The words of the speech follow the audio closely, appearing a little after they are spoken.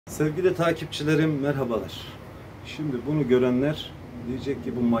Sevgili takipçilerim, merhabalar. Şimdi bunu görenler diyecek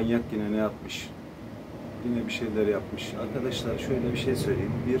ki bu manyak yine ne yapmış? Yine bir şeyler yapmış. Arkadaşlar şöyle bir şey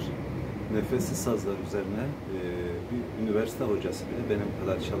söyleyeyim. Bir nefesli sazlar üzerine bir üniversite hocası bile benim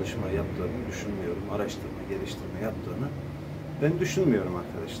kadar çalışma yaptığını düşünmüyorum. Araştırma, geliştirme yaptığını ben düşünmüyorum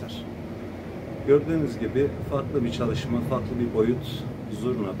arkadaşlar. Gördüğünüz gibi farklı bir çalışma, farklı bir boyut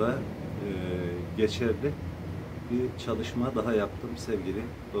zurnada geçerli bir çalışma daha yaptım sevgili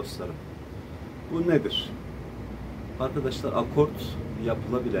dostlarım. Bu nedir? Arkadaşlar akort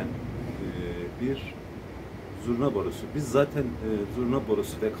yapılabilen bir zurna borusu. Biz zaten zurna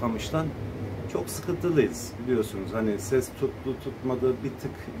borusu ve kamıştan çok sıkıntılıyız biliyorsunuz. Hani ses tuttu tutmadı, bir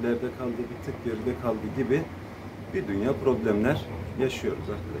tık ileride kaldı, bir tık geride kaldı gibi bir dünya problemler yaşıyoruz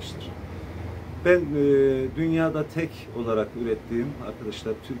arkadaşlar. Ben dünyada tek olarak ürettiğim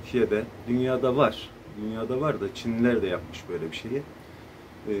arkadaşlar Türkiye'de dünyada var. Dünyada var da Çinliler de yapmış böyle bir şeyi.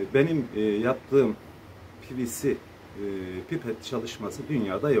 Benim yaptığım PVC pipet çalışması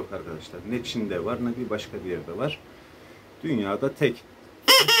dünyada yok arkadaşlar. Ne Çin'de var ne bir başka bir yerde var. Dünyada tek.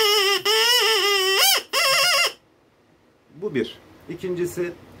 Bu bir.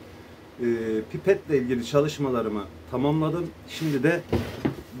 İkincisi pipetle ilgili çalışmalarımı tamamladım. Şimdi de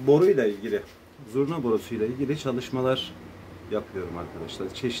boruyla ilgili, zurna borusuyla ilgili çalışmalar yapıyorum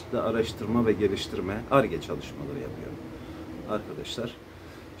arkadaşlar. Çeşitli araştırma ve geliştirme, Ar-Ge çalışmaları yapıyorum arkadaşlar.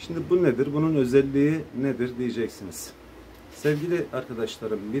 Şimdi bu nedir? Bunun özelliği nedir diyeceksiniz. Sevgili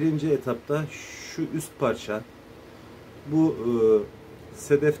arkadaşlarım, birinci etapta şu üst parça, bu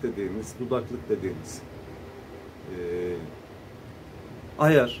sedef dediğimiz, dudaklık dediğimiz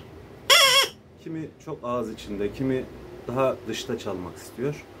ayar, kimi çok ağız içinde, kimi daha dışta çalmak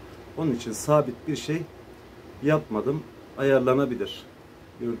istiyor. Onun için sabit bir şey yapmadım. Ayarlanabilir.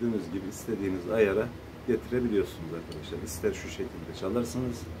 Gördüğünüz gibi istediğiniz ayara getirebiliyorsunuz arkadaşlar. İster şu şekilde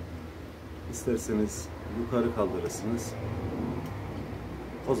çalarsınız, isterseniz yukarı kaldırırsınız.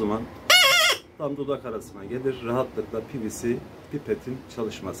 O zaman tam dudak arasına gelir. Rahatlıkla PVC pipetin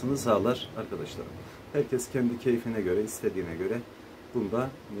çalışmasını sağlar arkadaşlar. Herkes kendi keyfine göre, istediğine göre bunda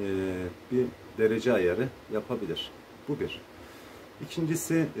bir derece ayarı yapabilir. Bu bir.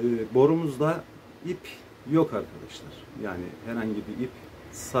 İkincisi borumuzda ip yok arkadaşlar. Yani herhangi bir ip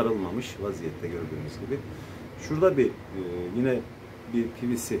sarılmamış vaziyette gördüğünüz gibi. Şurada bir yine bir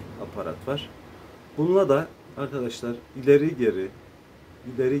PVC aparat var. Bununla da arkadaşlar ileri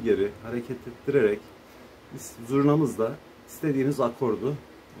geri hareket ettirerek zurnamızda istediğiniz akordu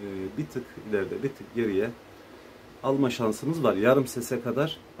bir tık ileride bir tık geriye alma şansımız var. Yarım sese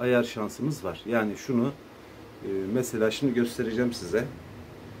kadar ayar şansımız var. Yani şunu mesela şimdi göstereceğim size.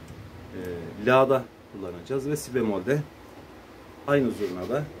 La'da kullanacağız ve si bemolde aynı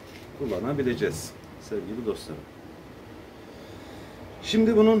zurnada kullanabileceğiz sevgili dostlarım.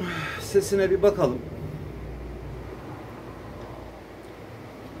 Şimdi bunun sesine bir bakalım.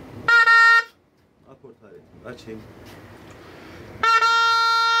 Akort aletini açayım.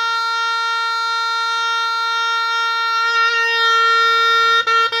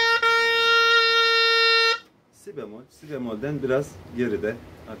 Si bemolden biraz geride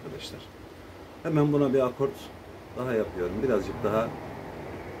arkadaşlar. Hemen buna bir akort daha yapıyorum. Birazcık daha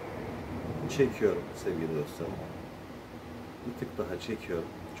çekiyorum sevgili dostlarım. Bir tık daha çekiyorum.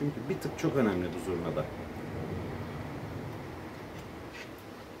 Çünkü bir tık çok önemli bu zurnada.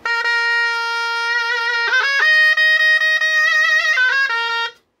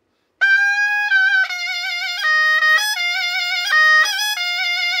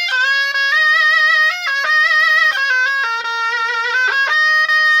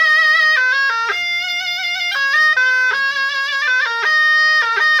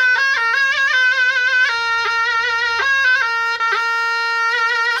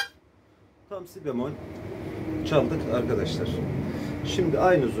 Si bemol çaldık arkadaşlar. Şimdi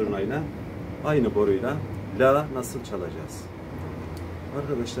aynı zurnayla, aynı boruyla la nasıl çalacağız?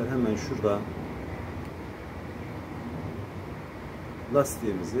 Arkadaşlar hemen şurada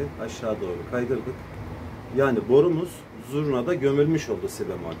lastiğimizi aşağı doğru kaydırdık. Yani borumuz zurnada gömülmüş oldu si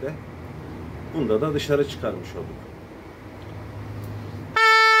bemolde. Bunda da dışarı çıkarmış olduk.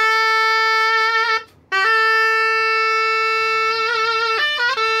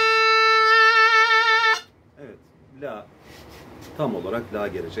 La tam olarak la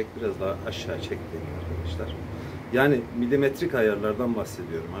gelecek. Biraz daha aşağı çektim arkadaşlar. Yani milimetrik ayarlardan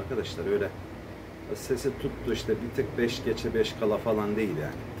bahsediyorum arkadaşlar. Öyle sesi tuttu işte bir tık 5 geçe 5 kala falan değil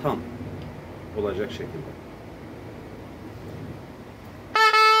yani. Tam olacak şekilde.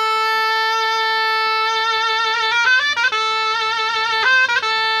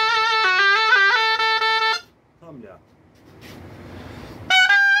 Tam la.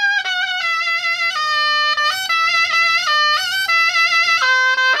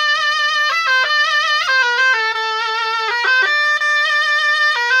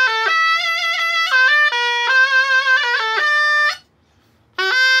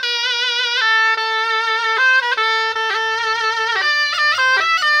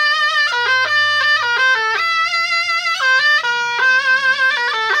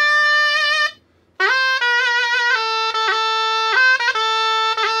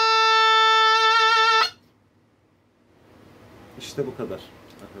 İşte bu kadar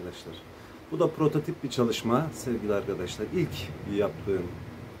arkadaşlar. Bu da prototip bir çalışma sevgili arkadaşlar. İlk yaptığım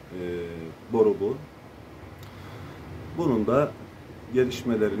boru bu. Bunun da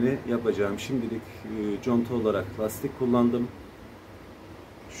gelişmelerini yapacağım. Şimdilik conta olarak lastik kullandım.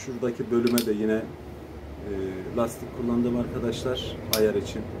 Şuradaki bölüme de yine lastik kullandım arkadaşlar ayar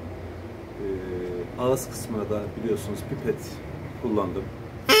için. Ağız kısmına da biliyorsunuz pipet kullandım.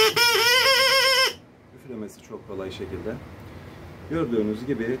 Üflemesi çok kolay şekilde. Gördüğünüz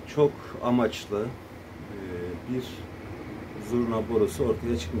gibi çok amaçlı bir zurna borusu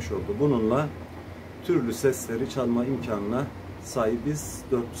ortaya çıkmış oldu. Bununla türlü sesleri çalma imkanına sahibiz.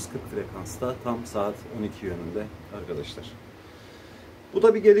 440 frekansta tam saat 12 yönünde arkadaşlar. Bu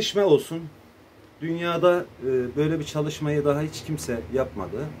da bir gelişme olsun. Dünyada böyle bir çalışmayı daha hiç kimse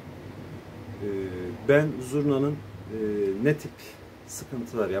yapmadı. Ben zurnanın ne tip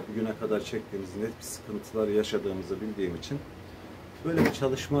sıkıntılar ya bugüne kadar çektiğimiz ne tip sıkıntılar yaşadığımızı bildiğim için böyle bir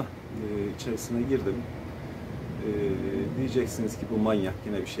çalışma içerisine girdim. Diyeceksiniz ki bu manyak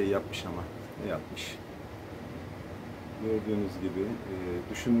yine bir şey yapmış ama ne yapmış? Gördüğünüz gibi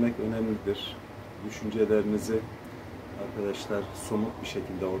düşünmek önemlidir. Düşüncelerinizi arkadaşlar somut bir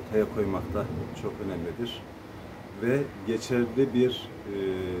şekilde ortaya koymak da çok önemlidir. Ve geçerli bir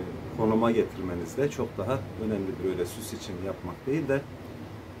konuma getirmeniz de çok daha önemlidir. Öyle süs için yapmak değil de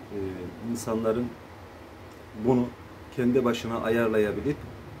insanların bunu kendi başına ayarlayabilip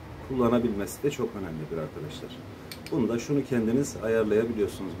kullanabilmesi de çok önemlidir arkadaşlar. Bunu da şunu kendiniz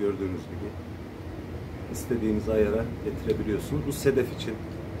ayarlayabiliyorsunuz gördüğünüz gibi. İstediğiniz ayara getirebiliyorsunuz. Bu sedef için,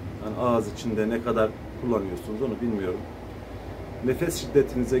 yani ağız içinde ne kadar kullanıyorsunuz onu bilmiyorum. Nefes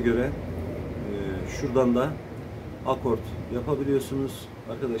şiddetinize göre şuradan da akort yapabiliyorsunuz.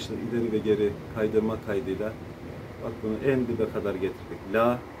 Arkadaşlar ileri ve geri kaydırma kaydıyla bak bunu en dibe kadar getirdik.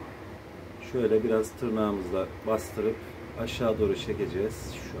 La şöyle biraz tırnağımızla bastırıp aşağı doğru çekeceğiz.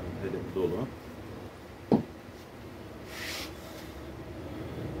 Şu an hele dolu.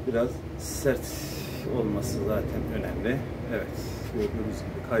 Biraz sert olması zaten önemli. Evet, gördüğünüz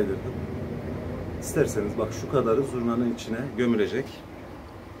gibi kaydırdım. İsterseniz bak şu kadarı zurnanın içine gömülecek.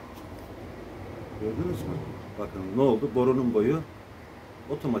 Gördünüz mü? Bakın ne oldu? Borunun boyu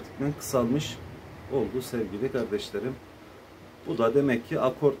otomatikman kısalmış oldu sevgili kardeşlerim. Bu da demek ki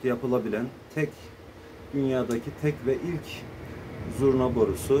akort yapılabilen dünyadaki tek ve ilk zurna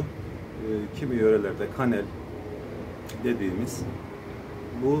borusu. Kimi yörelerde kanel dediğimiz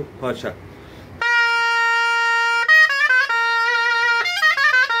bu parça.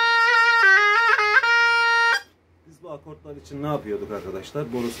 Biz bu akortlar için ne yapıyorduk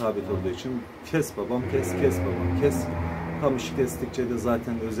arkadaşlar? Boru sabit olduğu için kes babam kes, kes babam kes. Kamışı kestikçe de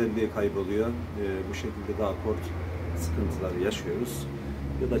zaten özelliği kayboluyor. Bu şekilde de akort sıkıntıları yaşıyoruz.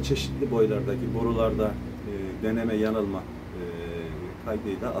 Ya da çeşitli boylardaki borularda deneme yanılma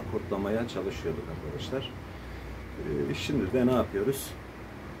kaydıyla akortlamaya çalışıyorduk arkadaşlar. Şimdi de ne yapıyoruz?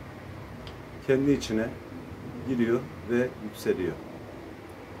 Kendi içine giriyor ve yükseliyor.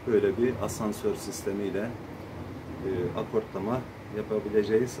 Böyle bir asansör sistemiyle akortlama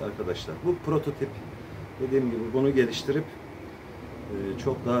yapabileceğiz arkadaşlar. Bu prototip. Dediğim gibi bunu geliştirip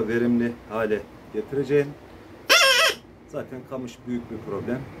çok daha verimli hale getireceğim. Zaten kamış büyük bir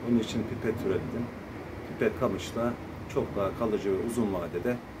problem. Onun için pipet ürettim. Pipet kamışla çok daha kalıcı ve uzun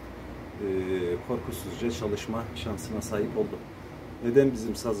vadede korkusuzca çalışma şansına sahip oldum. Neden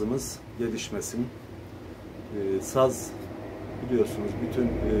bizim sazımız gelişmesin? Saz biliyorsunuz bütün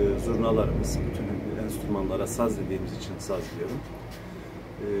zurnalarımız, bütün enstrümanlara saz dediğimiz için saz diyorum.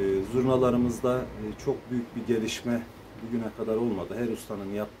 Zurnalarımızda çok büyük bir gelişme bugüne kadar olmadı. Her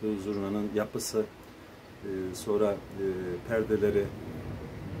ustanın yaptığı zurnanın yapısı, sonra perdeleri,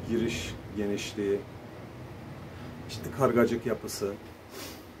 giriş genişliği, işte kargacık yapısı,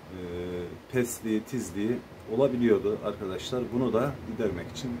 pesliği, tizliği olabiliyordu arkadaşlar. Bunu da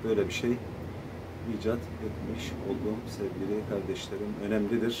gidermek için böyle bir şey icat etmiş olduğum sevgili kardeşlerim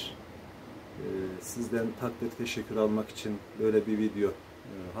önemlidir. Sizden takdir teşekkür almak için böyle bir video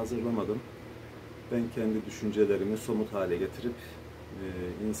hazırlamadım. Ben kendi düşüncelerimi somut hale getirip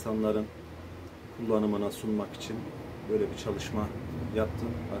insanların kullanımına sunmak için böyle bir çalışma yaptım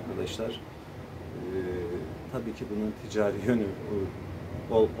arkadaşlar. Tabii ki bunun ticari yönü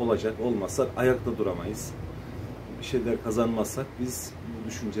olacak. Olmazsa ayakta duramayız. Bir şeyler kazanmazsak biz bu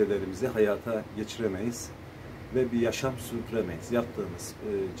düşüncelerimizi hayata geçiremeyiz ve bir yaşam sürdüremeyiz. Yaptığımız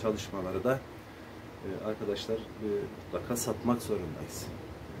çalışmaları da arkadaşlar mutlaka satmak zorundayız.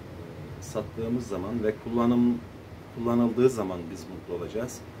 Sattığımız zaman ve kullanıldığı zaman biz mutlu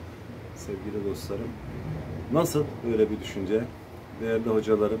olacağız. Sevgili dostlarım, nasıl böyle bir düşünce? Değerli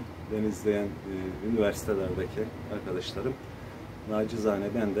hocalarım, beni izleyen üniversitelerdeki arkadaşlarım, Nacizane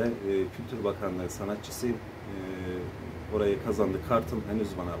ben de Kültür Bakanlığı sanatçısıyım. Orayı kazandı. Kartım henüz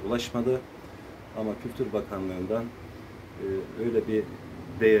bana ulaşmadı. Ama Kültür Bakanlığı'ndan öyle bir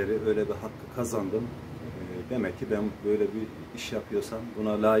değeri, öyle bir hakkı kazandım. Demek ki ben böyle bir iş yapıyorsam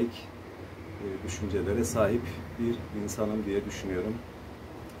buna layık düşüncelere sahip bir insanım diye düşünüyorum.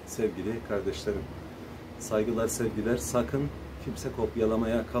 Sevgili kardeşlerim, saygılar, sevgiler. Sakın kimse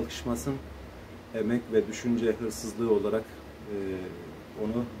kopyalamaya kalkışmasın. Emek ve düşünce hırsızlığı olarak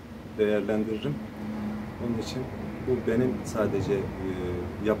onu değerlendiririm. Onun için bu benim sadece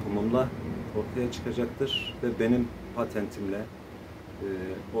yapımımla ortaya çıkacaktır ve benim patentimle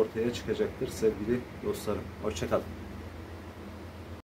ortaya çıkacaktır sevgili dostlarım. Hoşça kalın.